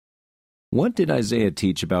What did Isaiah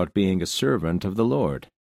teach about being a servant of the Lord?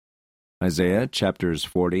 Isaiah chapters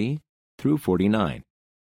 40 through 49.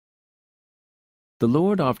 The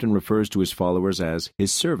Lord often refers to his followers as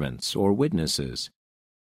his servants or witnesses.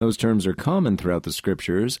 Those terms are common throughout the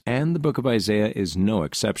Scriptures, and the book of Isaiah is no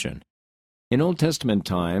exception. In Old Testament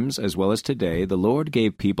times, as well as today, the Lord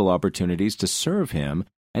gave people opportunities to serve him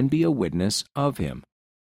and be a witness of him.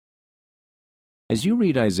 As you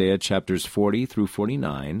read Isaiah chapters 40 through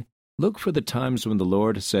 49, look for the times when the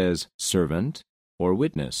Lord says servant or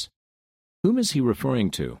witness. Whom is he referring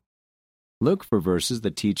to? Look for verses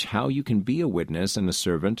that teach how you can be a witness and a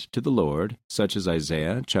servant to the Lord, such as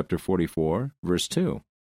Isaiah chapter 44, verse 2.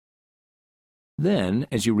 Then,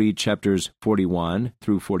 as you read chapters 41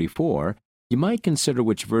 through 44, you might consider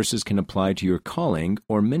which verses can apply to your calling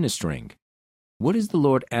or ministering. What is the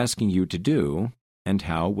Lord asking you to do, and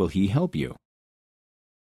how will he help you?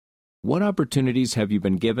 What opportunities have you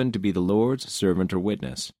been given to be the Lord's servant or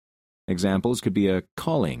witness? Examples could be a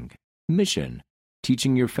calling, mission,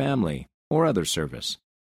 teaching your family, or other service.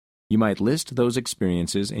 You might list those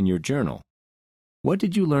experiences in your journal. What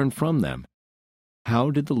did you learn from them? How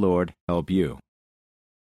did the Lord help you?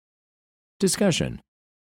 Discussion.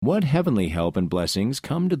 What heavenly help and blessings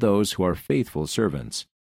come to those who are faithful servants?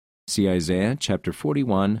 See Isaiah chapter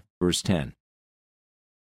 41, verse 10.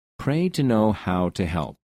 Pray to know how to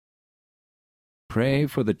help. Pray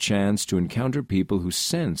for the chance to encounter people who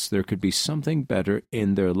sense there could be something better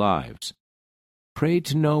in their lives. Pray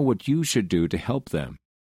to know what you should do to help them.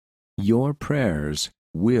 Your prayers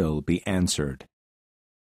will be answered.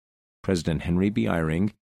 President Henry B.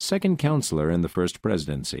 Eyring, second counselor in the First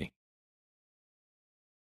Presidency.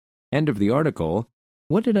 End of the article.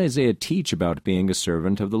 What did Isaiah teach about being a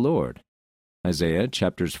servant of the Lord? Isaiah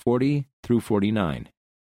chapters 40 through 49.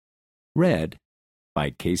 Read by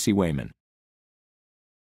Casey Wayman.